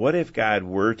 what if God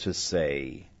were to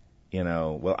say,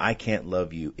 well, I can't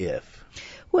love you if.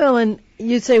 Well, and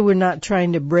you say we're not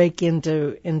trying to break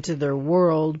into their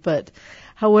world, but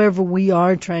however, we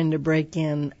are trying to break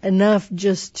in enough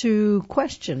just to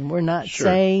question. We're not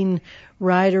saying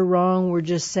right or wrong. We're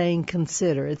just saying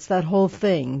consider. It's that whole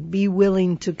thing. Be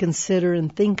willing to consider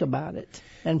and think about it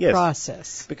and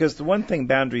process. Because the one thing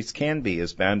boundaries can be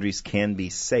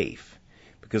safe.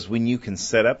 Because when you can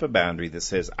set up a boundary that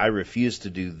says, I refuse to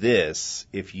do this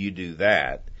if you do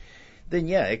that, then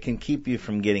it can keep you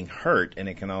from getting hurt, and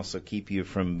it can also keep you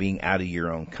from being out of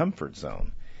your own comfort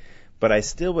zone. But I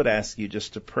still would ask you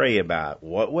just to pray about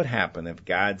what would happen if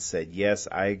God said, yes,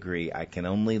 I agree, I can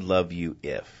only love you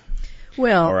if.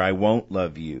 Well, or I won't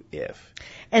love you if.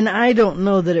 And I don't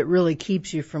know that it really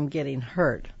keeps you from getting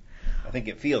hurt. I think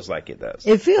it feels like it does.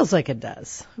 It feels like it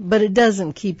does, but it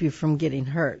doesn't keep you from getting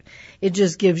hurt. It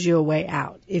just gives you a way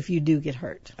out if you do get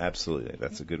hurt. Absolutely.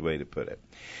 That's a good way to put it.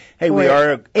 Hey,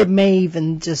 it may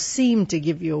even just seem to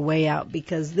give you a way out,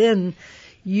 because then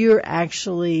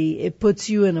it puts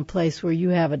you in a place where you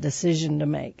have a decision to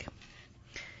make.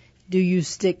 Do you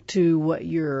stick to what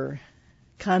your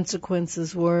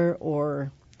consequences were,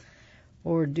 or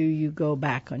do you go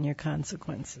back on your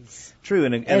consequences? True,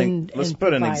 and let's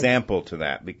put an example to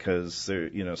that, because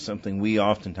something we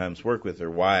oftentimes work with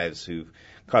are wives who've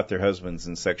caught their husbands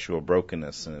in sexual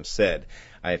brokenness and have said,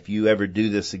 if you ever do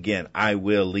this again, I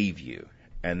will leave you.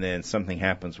 And then something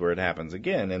happens where it happens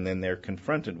again, and then they're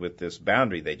confronted with this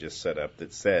boundary they just set up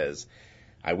that says,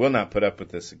 I will not put up with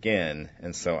this again,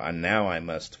 and so now I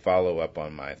must follow up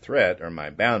on my threat or my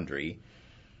boundary.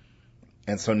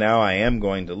 And so now I am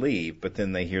going to leave, but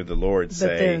then they hear the Lord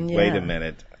say, wait a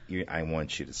minute, I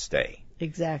want you to stay.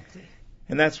 Exactly.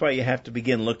 And that's why you have to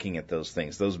begin looking at those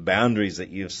things, those boundaries that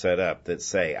you've set up that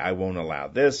say, I won't allow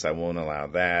this, I won't allow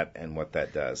that, and what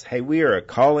that does. Hey, we are a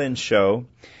call-in show.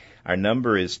 Our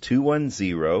number is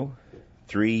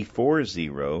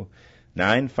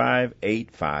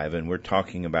 210-340-9585, and we're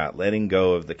talking about letting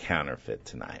go of the counterfeit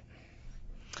tonight.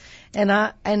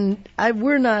 And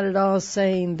we're not at all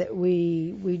saying that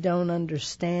we don't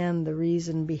understand the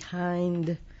reason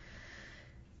behind,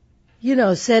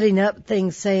 setting up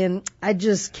things, saying, I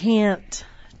just can't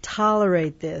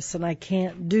tolerate this and I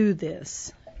can't do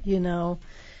this,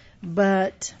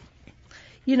 But,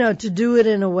 to do it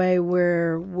in a way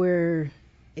where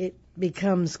it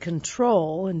becomes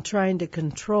control, and trying to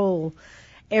control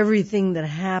everything that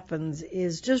happens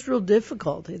is just real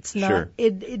difficult. It's not. Sure.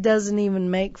 It doesn't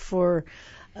even make for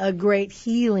a great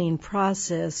healing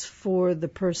process for the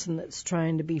person that's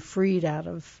trying to be freed out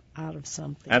of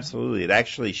something. Absolutely. It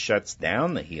actually shuts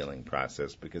down the healing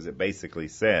process, because it basically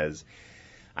says,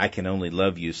 I can only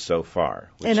love you so far.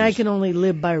 I can only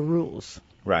live by rules.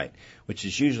 Right. Which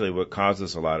is usually what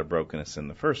causes a lot of brokenness in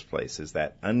the first place, is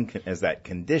that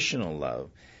conditional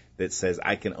love that says,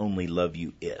 I can only love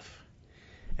you if.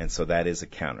 And so that is a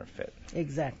counterfeit.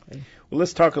 Exactly. Well,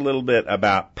 let's talk a little bit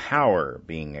about power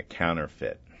being a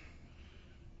counterfeit.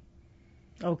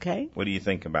 Okay. What do you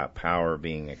think about power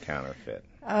being a counterfeit?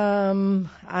 I'm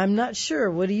not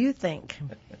sure. What do you think?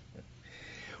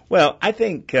 Well, I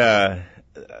think the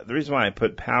reason why I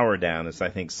put power down is I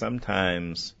think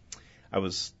sometimes I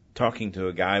was talking to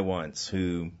a guy once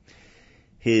who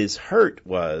his hurt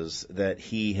was that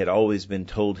he had always been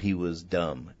told he was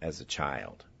dumb as a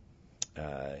child.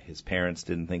 His parents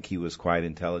didn't think he was quite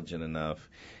intelligent enough.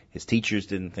 His teachers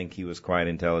didn't think he was quite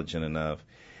intelligent enough.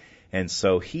 And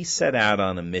so he set out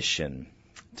on a mission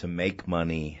to make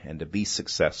money and to be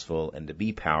successful and to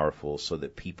be powerful so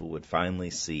that people would finally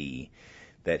see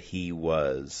that he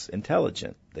was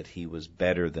intelligent, that he was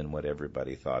better than what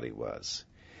everybody thought he was.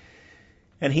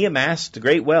 And he amassed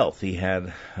great wealth. He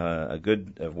had a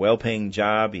well-paying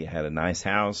job. He had a nice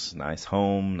house, nice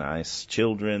home, nice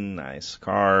children, nice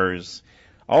cars,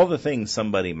 all the things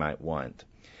somebody might want.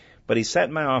 But he sat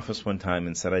in my office one time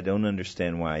and said, I don't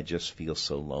understand why I just feel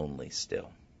so lonely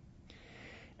still.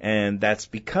 And that's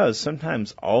because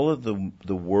sometimes all of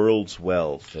the world's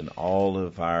wealth and all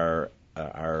of our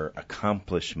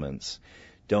accomplishments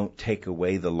don't take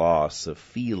away the loss of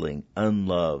feeling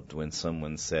unloved when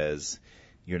someone says,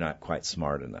 you're not quite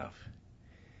smart enough.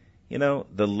 You know,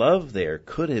 the love there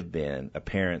could have been a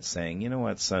parent saying, you know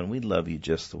what, son, we love you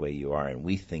just the way you are, and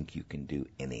we think you can do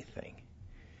anything.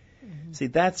 Mm-hmm. See,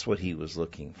 that's what he was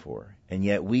looking for. And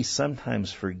yet we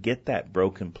sometimes forget that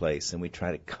broken place, and we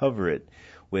try to cover it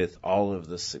with all of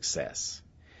the success.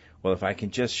 Well, if I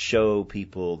can just show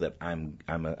people that I'm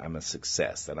a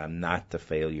success, that I'm not the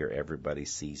failure everybody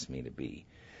sees me to be.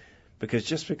 Because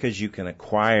just because you can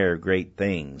acquire great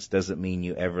things doesn't mean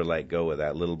you ever let go of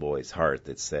that little boy's heart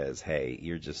that says, hey,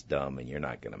 you're just dumb and you're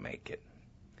not going to make it.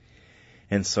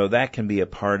 And so that can be a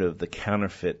part of the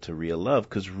counterfeit to real love,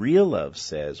 because real love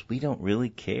says we don't really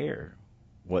care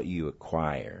what you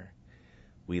acquire.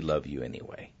 We love you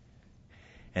anyway.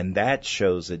 And that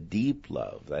shows a deep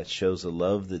love. That shows a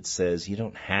love that says you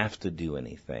don't have to do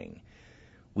anything.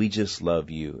 We just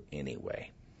love you anyway.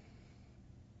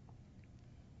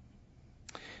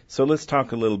 So let's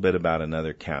talk a little bit about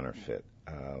another counterfeit.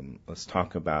 Let's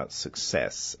talk about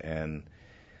success. And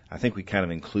I think we kind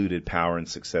of included power and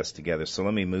success together. So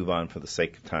let me move on for the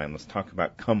sake of time. Let's talk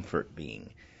about comfort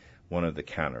being one of the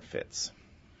counterfeits.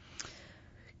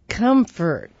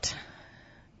 Comfort.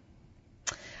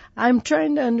 I'm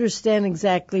trying to understand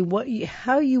exactly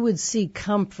how you would see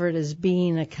comfort as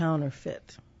being a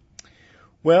counterfeit.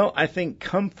 Well, I think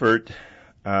comfort,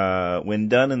 when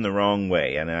done in the wrong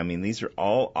way, and I mean these are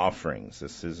all offerings.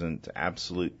 This isn't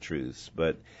absolute truths,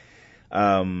 but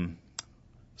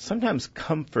sometimes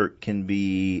comfort can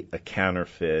be a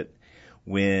counterfeit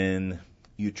when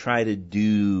you try to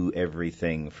do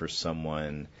everything for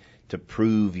someone to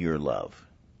prove your love.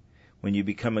 When you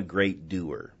become a great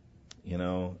doer. You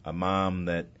know, a mom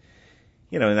that,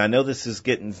 you know, and I know this is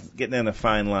getting in a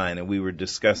fine line, and we were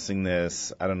discussing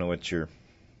this. I don't know what your,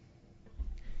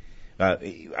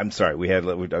 I'm sorry, I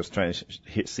was trying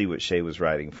to see what Shay was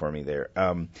writing for me there.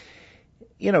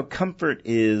 You know, comfort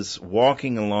is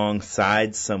walking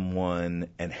alongside someone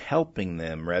and helping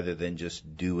them rather than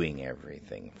just doing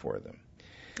everything for them.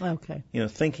 Okay. You know,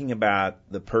 thinking about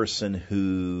the person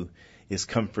who is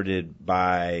comforted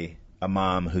by a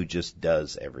mom who just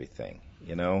does everything,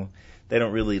 you know. They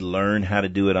don't really learn how to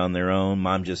do it on their own.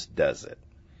 Mom just does it.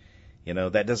 You know,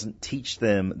 that doesn't teach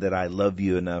them that I love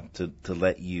you enough to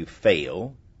let you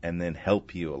fail and then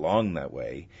help you along that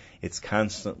way. It's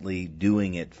constantly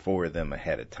doing it for them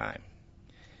ahead of time.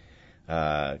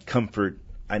 Comfort,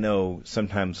 I know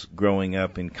sometimes growing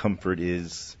up in comfort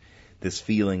is this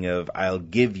feeling of I'll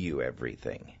give you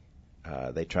everything.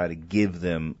 They try to give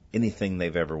them anything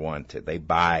they've ever wanted. They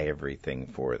buy everything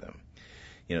for them.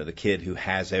 You know, the kid who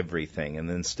has everything and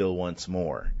then still wants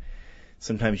more.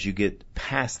 Sometimes you get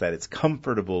past that. It's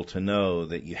comfortable to know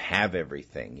that you have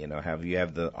everything. You know, you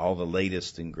have all the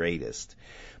latest and greatest.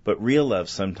 But real love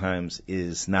sometimes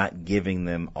is not giving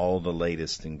them all the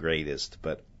latest and greatest,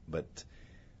 but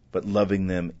loving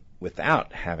them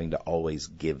without having to always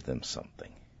give them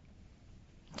something.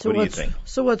 So what do you think?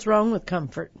 So what's wrong with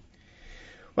comfort?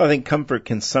 Well, I think comfort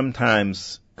can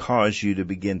sometimes cause you to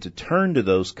begin to turn to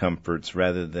those comforts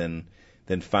rather than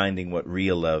finding what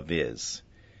real love is.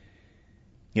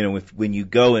 You know, when you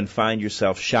go and find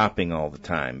yourself shopping all the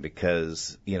time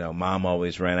because, you know, mom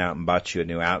always ran out and bought you a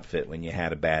new outfit when you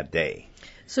had a bad day.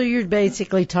 So you're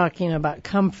basically talking about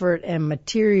comfort and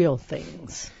material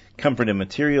things. Comfort in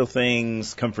material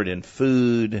things, comfort in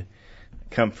food,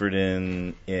 comfort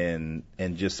in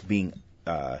just being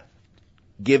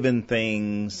given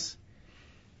things.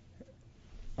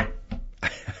 I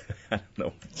don't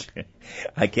know.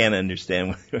 I can't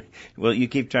understand. Well, you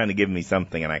keep trying to give me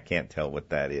something, and I can't tell what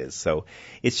that is. So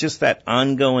it's just that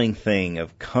ongoing thing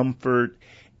of comfort,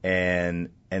 and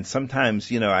sometimes,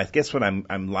 you know, I guess what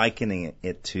I'm likening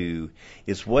it to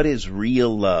is what is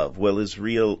real love. Well,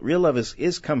 real love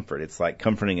is comfort. It's like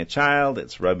comforting a child.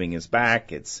 It's rubbing his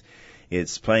back. It's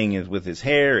playing with his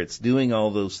hair. It's doing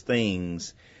all those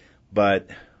things. But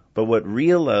But what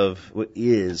real love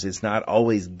is, it's not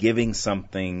always giving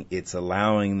something, it's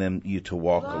allowing you to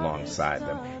walk alongside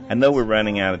them. I know we're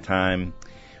running out of time.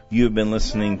 You have been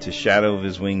listening to Shadow of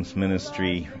His Wings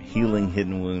Ministry, Healing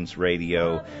Hidden Wounds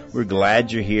Radio. We're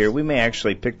glad you're here. We may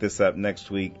actually pick this up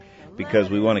next week because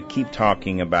we want to keep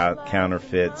talking about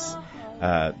counterfeits.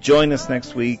 Join us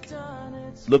next week.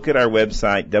 Look at our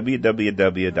website,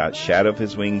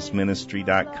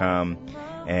 www.shadowofhiswingsministry.com,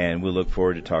 and we'll look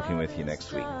forward to talking with you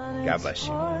next week. God bless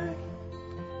you.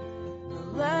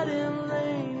 Let him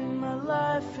reign in my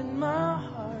life, in my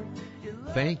heart.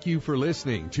 Thank you for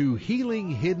listening to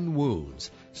Healing Hidden Wounds,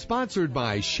 sponsored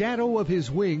by Shadow of His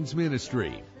Wings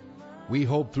Ministry. We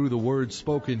hope through the words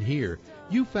spoken here,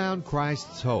 you found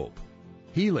Christ's hope,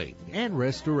 healing, and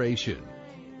restoration.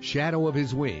 Shadow of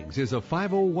His Wings is a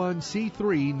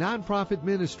 501c3 nonprofit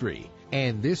ministry,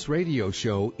 and this radio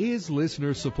show is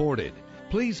listener supported.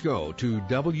 Please go to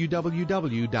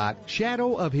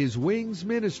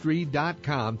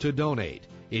www.shadowofhiswingsministry.com to donate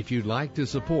if you'd like to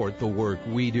support the work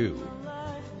we do.